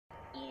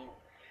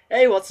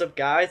Hey, what's up,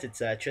 guys?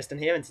 It's Tristan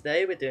here, and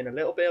today we're doing a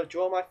little bit of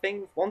Draw My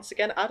Thing with once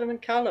again Adam and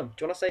Callum.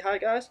 Do you want to say hi,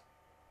 guys?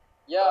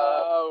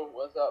 Yo,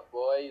 what's up,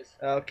 boys?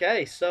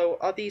 Okay, so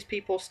are these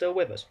people still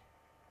with us?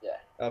 Yeah.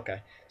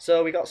 Okay,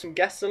 so we got some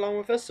guests along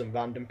with us, some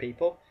random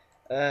people.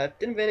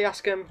 Didn't really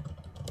ask them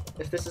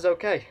if this is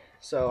okay,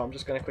 so I'm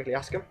just going to quickly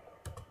ask them.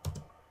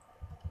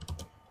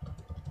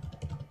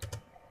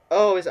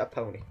 Oh, is it a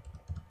pony?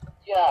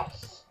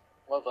 Yes.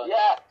 Well done.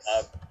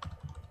 Yes.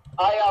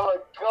 I am a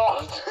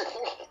god.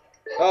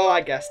 Oh,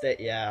 I guessed it.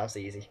 Yeah, that was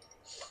easy.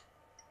 It's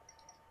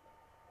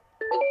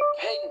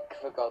pink,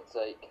 for God's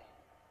sake.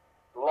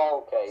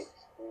 Lol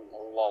cakes.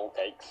 Lol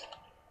cakes.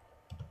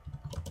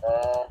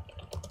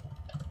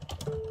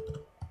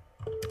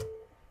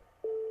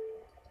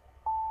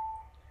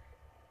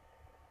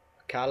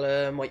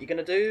 Callum, what you going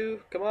to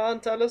do? Come on,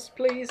 tell us,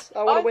 please.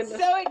 I want to I'm win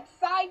so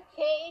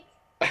excited!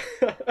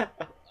 this.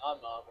 I'm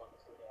not,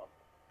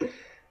 honestly.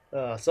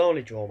 It's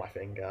only Draw My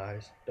Thing,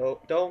 guys.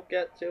 Don't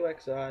get too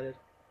excited.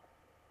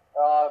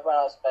 Oh, I've run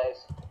out of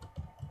space.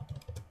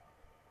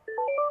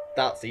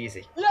 That's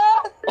easy.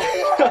 Yes!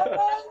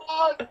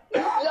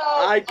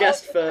 I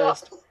guessed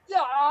first.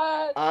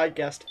 Yes! I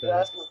guessed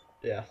Yes. first.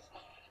 Yeah.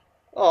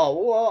 Oh,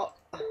 what?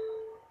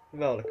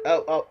 No, look.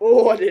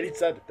 Oh, I nearly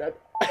said it then.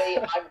 See,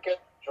 I'm good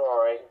at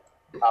drawing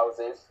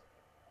houses.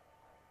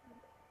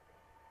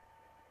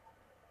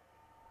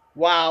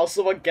 Wow,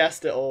 someone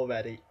guessed it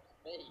already.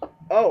 Me.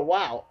 Oh,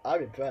 wow.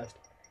 I'm impressed.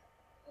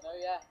 You know,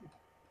 yeah.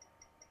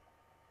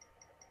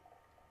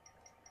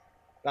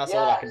 That's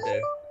all I can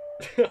do.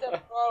 It's a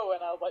pro,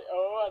 and I was like,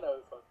 oh, I know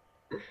this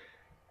one.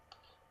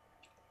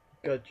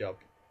 Good job.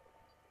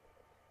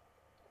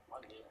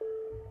 On you.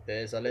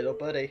 There's a little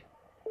buddy.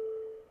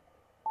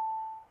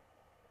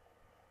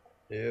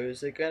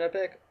 Who's it gonna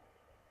pick?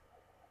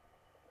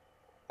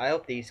 I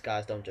hope these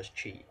guys don't just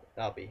cheat.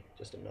 That'll be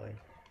just annoying.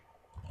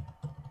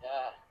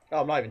 Yeah. Oh,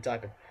 I'm not even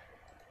typing.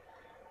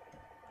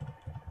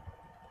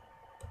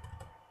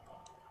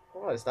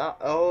 What is that?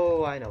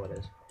 Oh, I know what it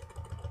is.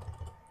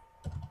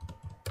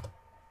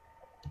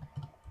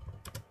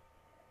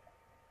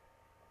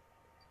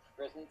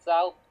 Prison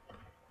cell.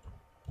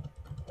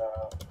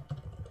 No.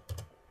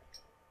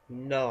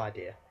 No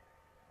idea.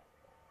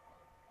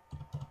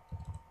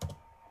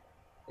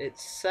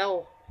 It's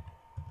cell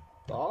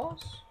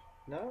bars?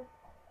 No?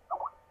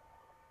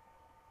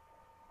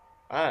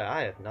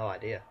 I have no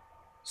idea.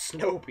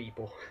 Snow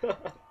people.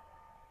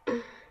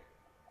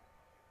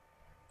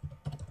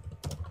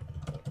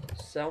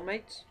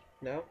 Cellmates?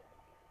 No?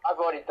 I've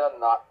already done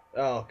that.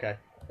 Oh, okay.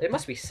 It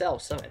must be cell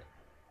something.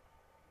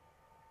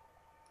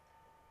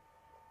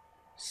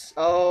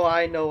 Oh,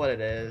 I know what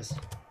it is.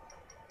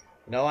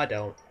 No, I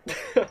don't.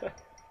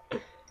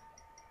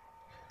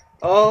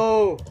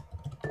 Oh!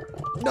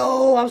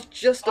 No, I was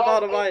just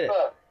about to write it.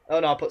 Oh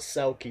no, I put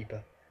cell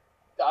keeper.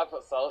 I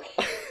put cell.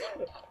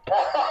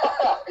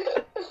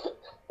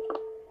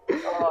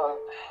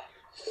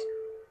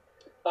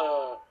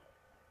 Oh,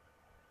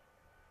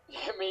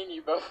 You mean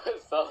you both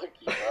put cell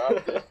keeper? I'm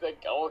just a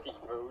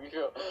goalkeeper.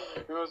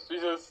 We must be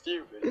so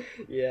stupid.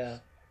 Yeah.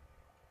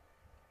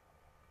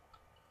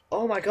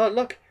 Oh my god,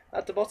 look!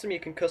 At the bottom you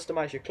can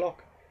customize your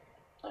clock.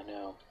 I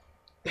know.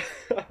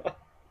 That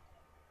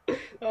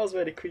was a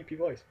really creepy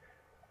voice.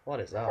 What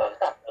is that?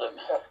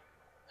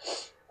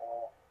 Is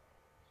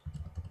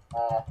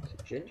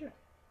it Ginger?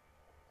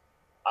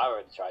 I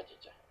already tried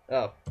Ginger.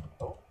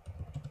 Oh.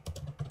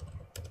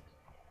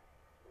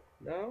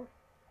 No?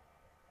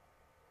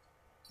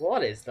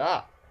 What is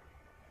that?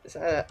 Is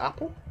that an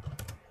apple?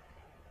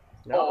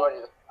 No?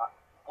 already.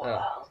 What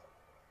Oh. else?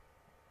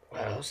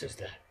 What else is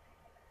there?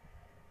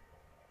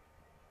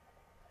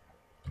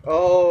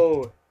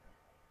 Oh!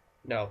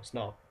 No, it's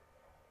not.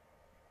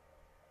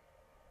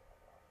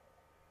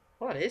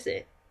 What is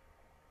it?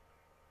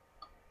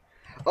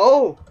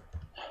 Oh!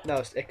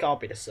 No, it can't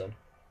be the sun.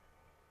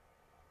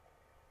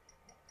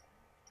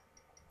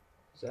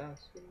 Is that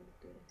something?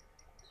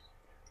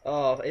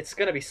 Oh, it's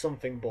gonna be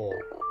something ball.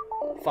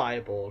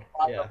 Fireball,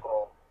 yeah.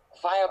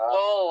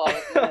 Fireball! I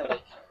was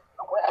nearly.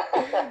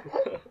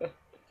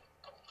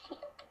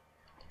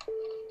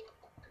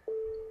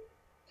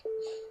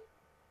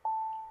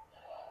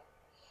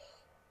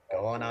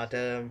 Go on,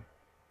 Adam.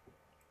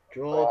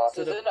 Draw This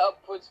to is the... an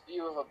upwards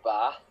view of a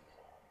bath.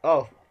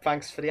 Oh,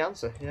 thanks for the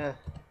answer, yeah.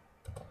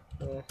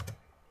 No,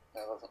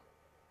 it wasn't.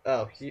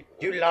 Oh,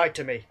 you lied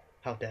to me.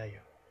 How dare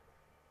you?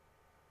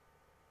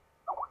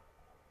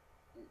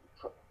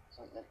 Put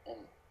something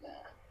in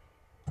there.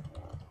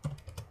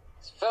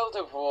 It's filled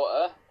with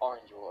water.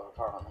 Orange water,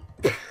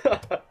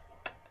 apparently.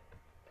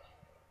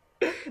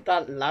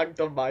 That lagged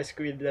on my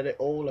screen and then it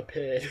all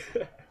appeared.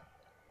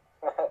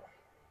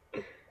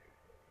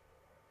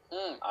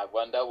 I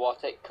wonder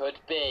what it could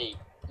be.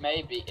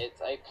 Maybe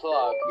it's a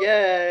plug.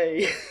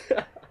 Yay!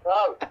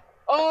 No.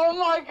 Oh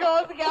my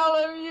god,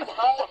 Callum, you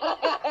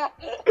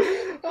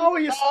How are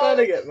you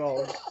spelling it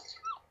wrong?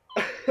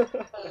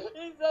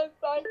 He said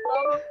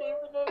Titanic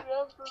even in the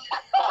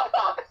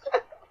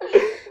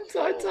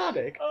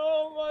Titanic?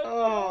 Oh my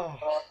god.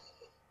 Oh,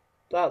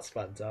 that's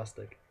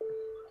fantastic.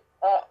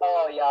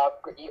 Oh yeah,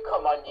 you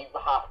come on, you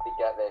have to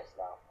get this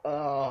now.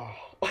 Oh.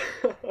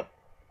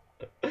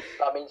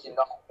 That means you're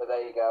not, but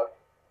there you go.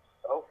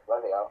 Oh,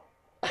 bloody hell.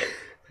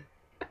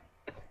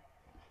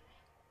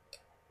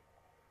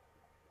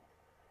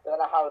 Don't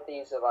know how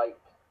these are like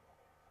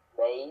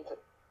made,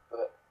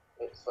 but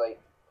it's like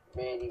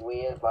really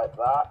weird like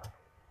that.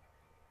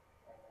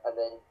 And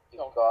then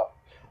you've got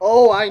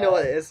Oh, I know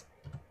what it is.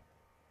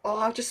 Oh,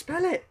 I'll just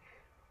spell it.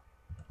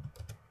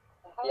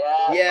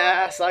 yeah.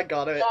 Yes, I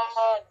got it.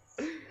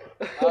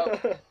 Oh.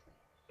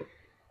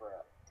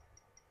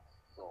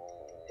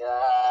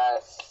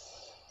 Yes.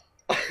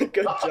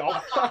 Good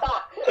job.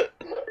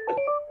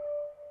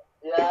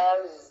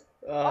 Yes.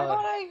 Why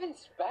can't I even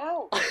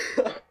spell?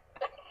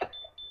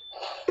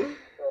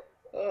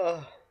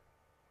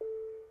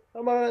 How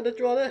am I going to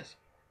draw this?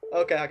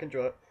 Okay, I can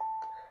draw it.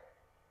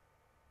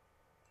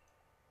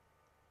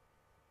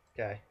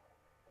 Okay.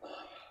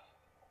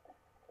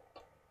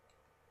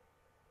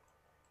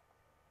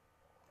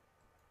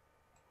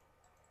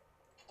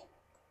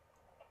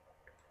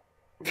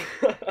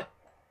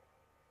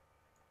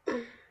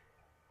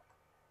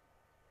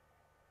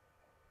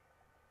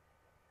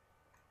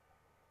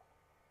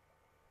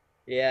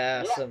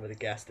 Yeah, somebody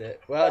guessed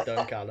it. Well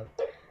done, Callum.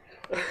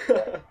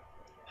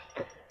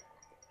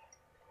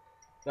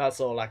 That's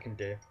all I can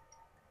do.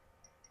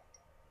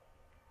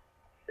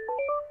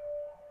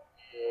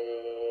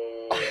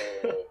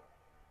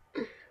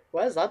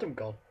 Where's Adam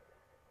gone?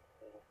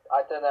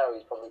 I don't know,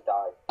 he's probably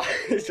died.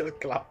 He just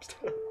collapsed.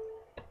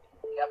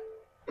 Yep.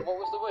 What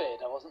was the word?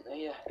 I wasn't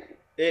there.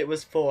 It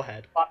was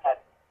forehead. Fathead.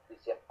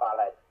 He's your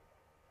fathead.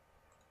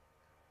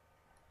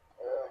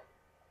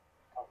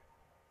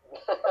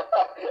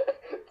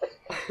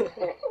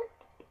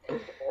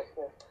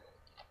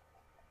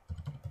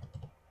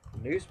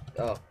 News?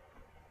 Oh.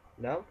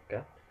 No?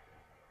 Okay.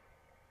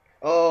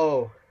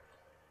 Oh.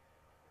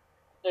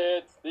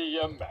 It's the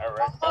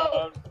American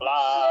Oh,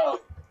 flag.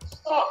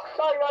 Oh,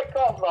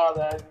 come on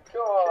then. Go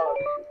on.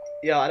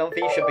 Yeah, I don't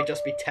think you should be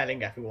just be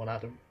telling everyone,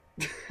 Adam.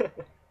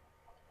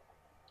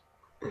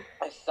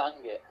 I sang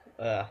it.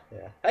 Yeah.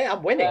 Hey,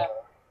 I'm winning. Yeah,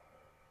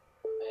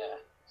 Yeah.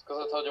 It's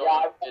because I told you yeah,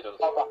 what I it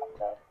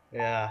was.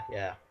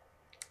 Yeah.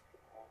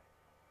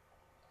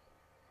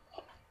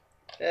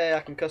 Hey, I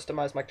can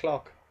customize my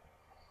clock.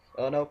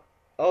 Oh no.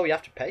 Oh, you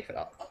have to pay for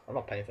that. I'm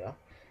not paying for that.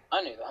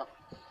 I knew that.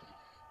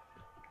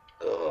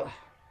 Ugh.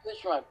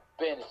 Literally, my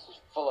bin is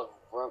just full of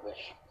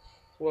rubbish.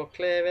 We'll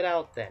clear it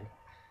out then.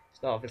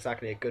 It's not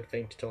exactly a good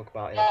thing to talk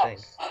about in a thing.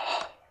 Yes.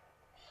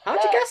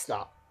 How'd you guess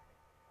that?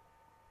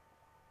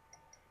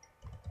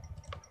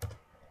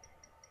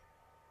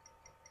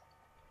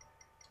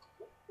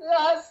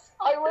 Yes,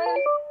 I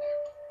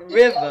win.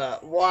 River.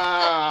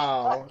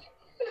 Wow.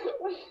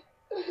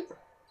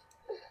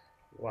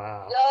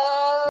 Wow.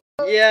 Yes.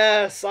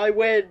 Yes, I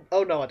win.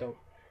 Oh no, I don't.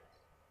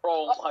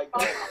 Oh my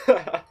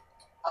god.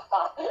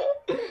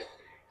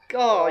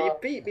 God, you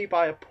beat me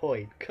by a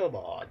point. Come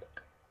on.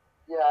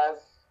 Yes.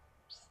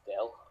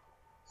 Still.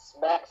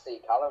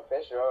 Smexy, Callum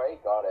Fisher already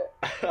got it.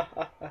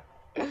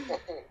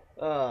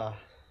 Ah.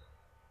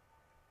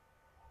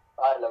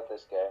 I love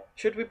this game.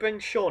 Should we bring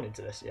Sean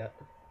into this yet?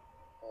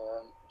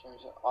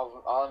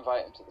 I'll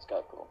invite him to the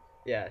Skype call.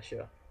 Yeah,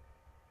 sure.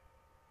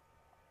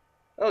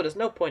 Oh, there's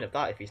no point of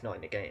that if he's not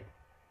in the game.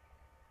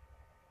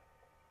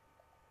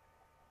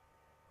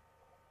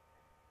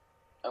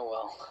 Oh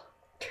well.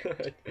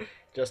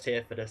 Just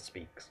here for the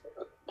speaks.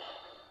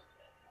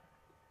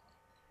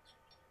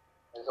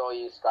 There's all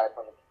you Skype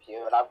on the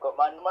computer, and I've got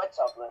mine on my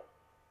tablet.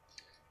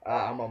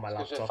 I'm on my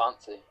Because you're laptop.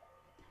 fancy.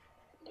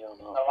 You're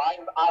not. No,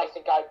 I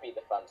think I'd be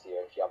the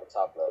fancier if you have a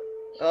tablet.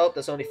 Oh,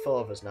 there's only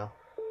 4 of us now.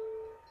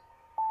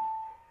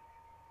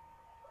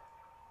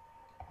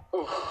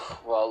 Oof,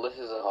 well, this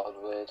is a hard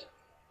word.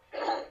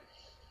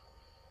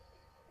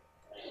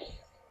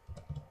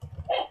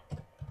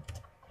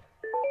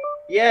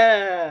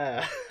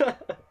 Yeah!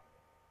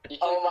 You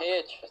Oh can my-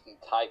 hear Tristan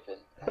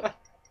typing,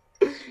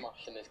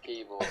 smashing his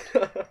keyboard.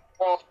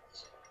 What?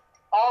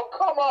 Oh,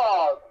 come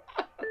on!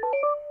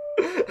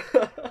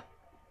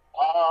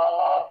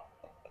 Oh,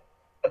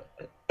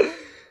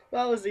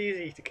 That was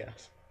easy to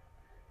guess.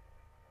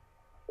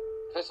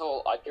 First of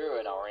all, I drew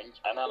in orange,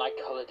 and then I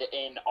coloured it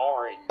in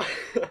orange.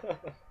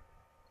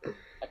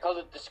 I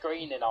coloured the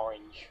screen in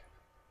orange.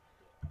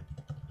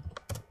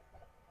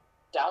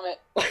 Damn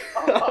it!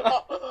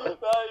 That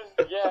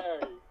is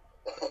scary.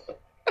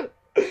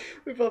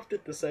 We both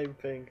did the same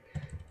thing.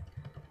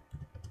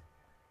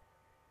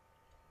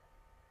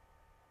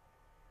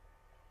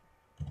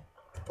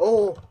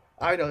 Oh,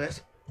 I know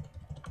this.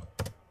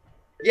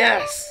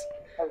 Yes!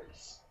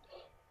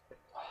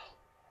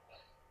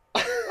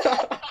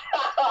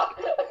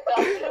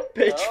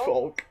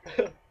 Pitchfork.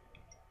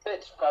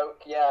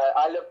 Pitchfolk, yeah,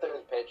 I love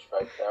those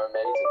pitchfolk, they're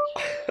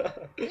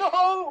amazing.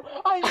 No!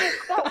 I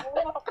missed that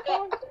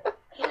one!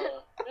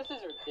 This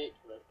is a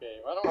ridiculous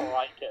game. I don't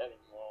like it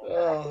anymore.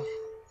 Oh.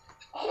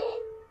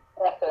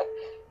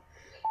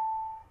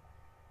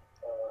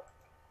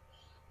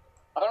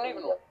 I don't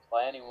even want to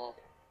play anymore.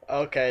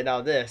 Okay,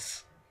 now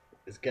this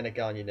is gonna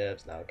get on your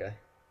nerves now, okay?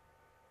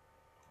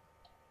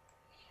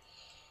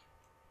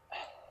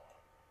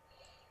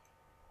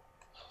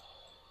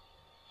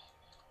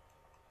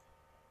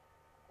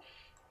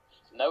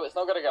 No, it's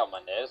not gonna get on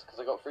my nerves because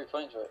I got 3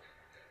 points for it.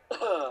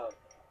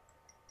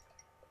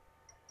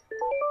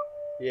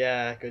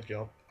 Yeah, good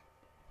job.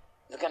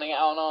 It's gonna get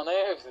on our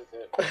nerves, is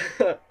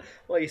it?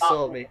 Well, you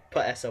saw me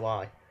put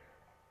SOI.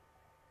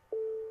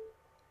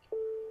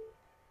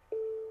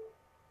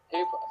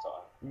 Who put us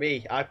on?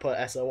 Me, I put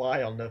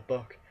SOI on the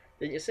book.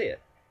 Didn't you see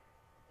it?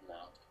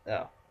 No.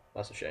 Oh,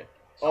 that's a shame.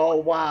 Oh,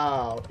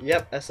 wow.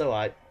 Yep,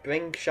 SOI.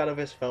 Bring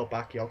Shadowverse Fell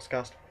back,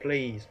 Yogscast,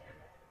 please.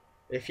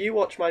 If you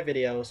watch my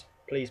videos,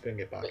 please bring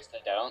it back. Which they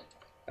don't.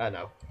 I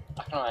know.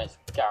 I can almost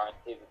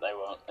guarantee that they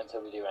won't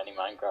until we do any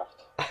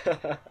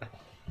Minecraft.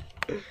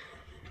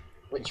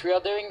 Which we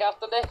are doing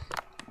after this.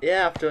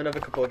 Yeah, after another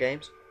couple of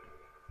games.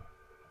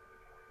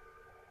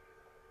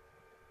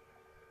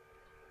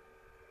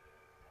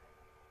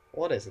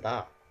 What is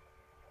that?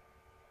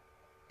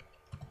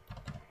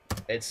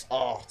 It's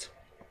art.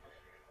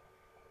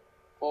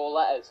 4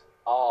 letters.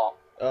 R.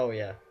 Oh,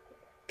 yeah.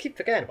 Keep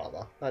forgetting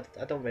about that.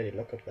 I don't really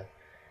look up there.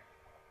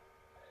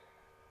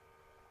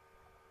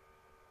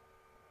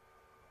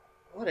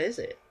 What is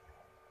it?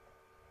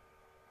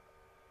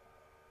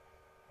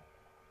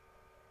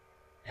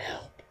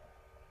 Help.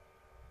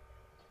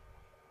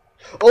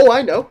 Oh,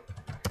 I know.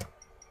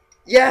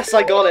 Yes,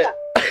 I got it.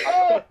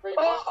 Oh, 3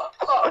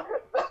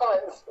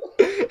 points.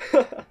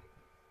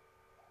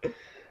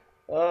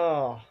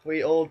 Oh,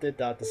 we all did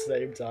that at the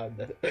same time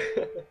then.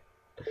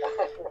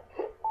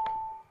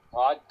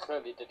 Well, I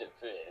clearly did it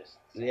first.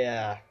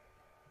 Yeah.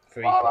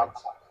 3 Oh, points.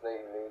 that's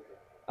absolutely amazing.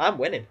 I'm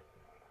winning.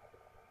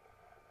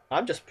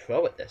 I'm just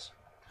pro at this.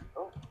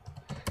 Oh.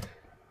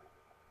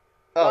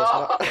 Oh, it's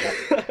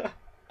not.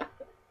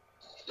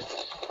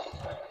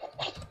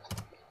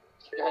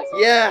 Guys,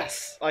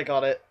 Yes, I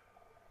got it.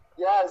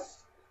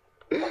 Yes!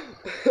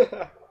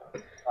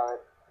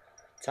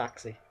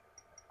 Taxi.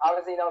 How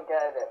is he not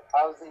getting it?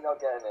 How is he not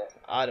getting it?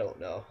 I don't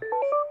know.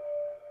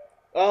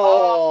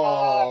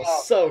 Oh,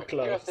 so you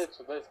close. got tips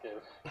for this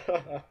game.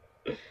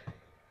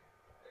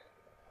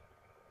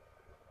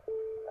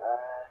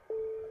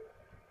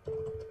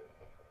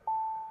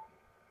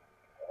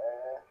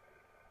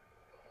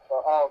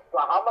 Oh,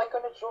 but how am I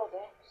going to draw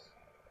this?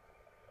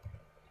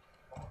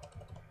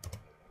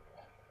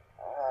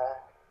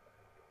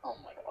 Oh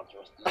my god,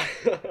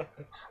 Justin.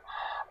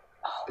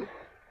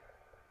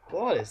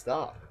 What is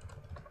that?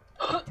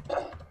 Oh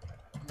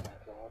my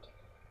god.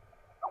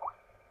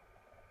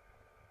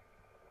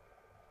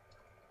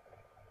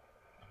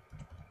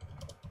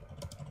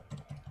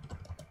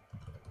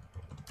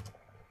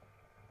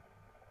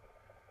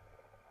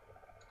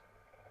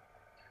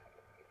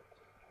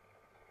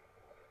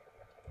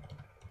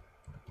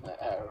 My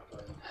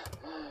aeroplane.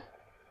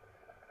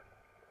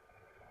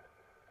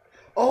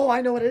 Oh,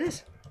 I know what it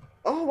is.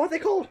 Oh, what are they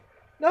called?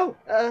 No,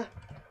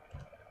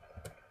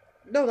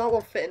 no, that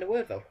won't fit in the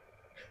word though.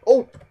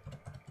 Oh,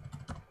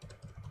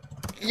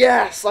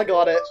 yes, I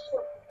got it.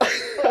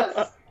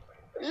 Yes!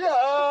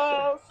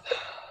 Yes!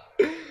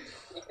 You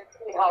can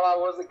see how I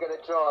wasn't going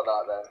to draw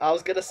that then. I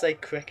was gonna say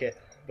cricket,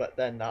 but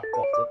then that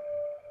popped up.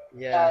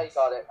 Yeah, Yeah, you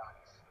got it.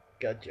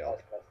 good job.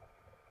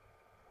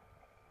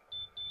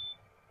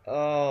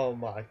 Oh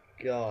my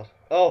god.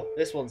 Oh,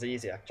 this one's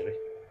easy actually.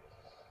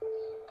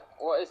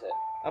 What is it?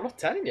 I'm not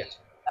telling you.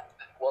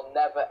 We'll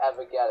never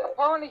ever get it.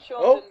 Apparently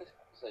Sean's Oh. in this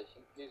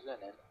conversation. Who's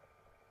winning?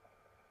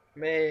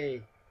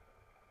 Me.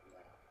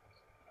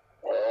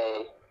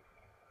 Hey.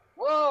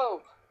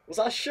 Whoa! Was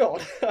that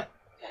Sean?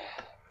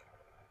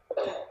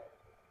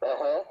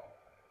 Uh-huh.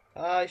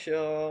 Hi,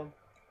 Sean.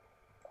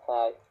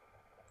 Hi.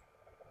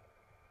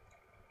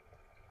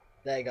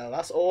 There you go.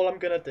 That's all I'm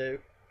gonna do.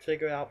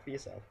 Figure it out for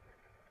yourself.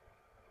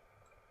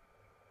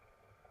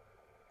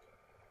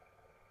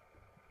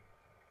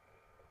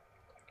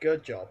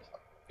 Good job.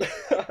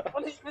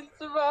 Punishment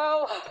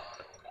Sorrel! Oh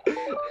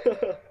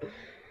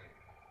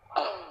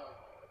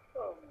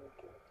my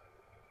god.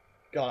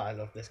 God, I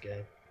love this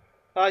game.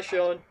 Hi,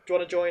 Sean. Do you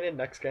want to join in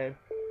next game?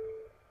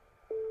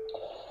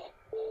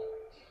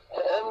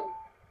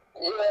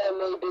 Yeah,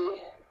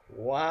 maybe.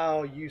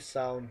 Wow, you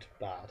sound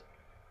bad.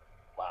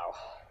 Wow.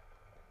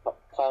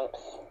 Thanks.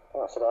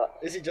 Thanks for that.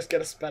 Is he just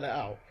gonna spell it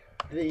out?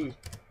 The.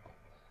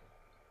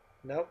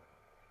 No?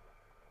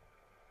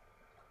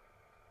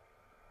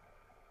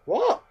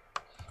 What?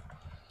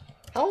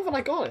 How haven't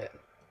I got it?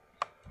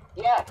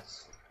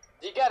 Yes.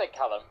 Do you get it,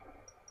 Callum?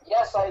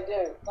 Yes, I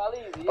do. Well,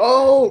 easy.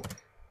 Oh!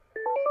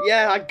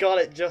 Yeah, I got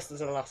it just as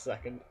the last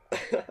second. I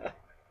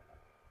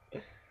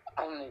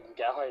don't even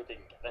get how I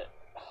didn't get it.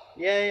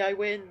 Yay, I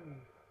win!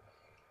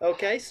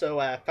 Okay, so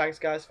thanks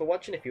guys for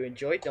watching. If you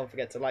enjoyed, don't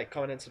forget to like,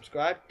 comment and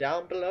subscribe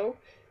down below.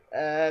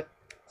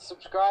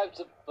 Subscribe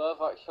to both,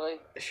 actually.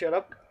 Shut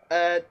up.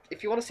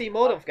 If you want to see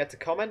more, don't forget to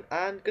comment,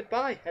 and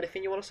goodbye.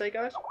 Anything you want to say,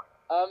 guys?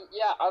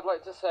 Yeah, I'd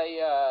like to say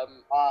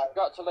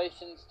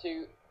congratulations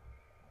to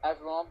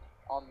everyone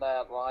on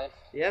their life.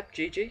 Yep,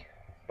 GG.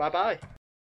 Bye-bye.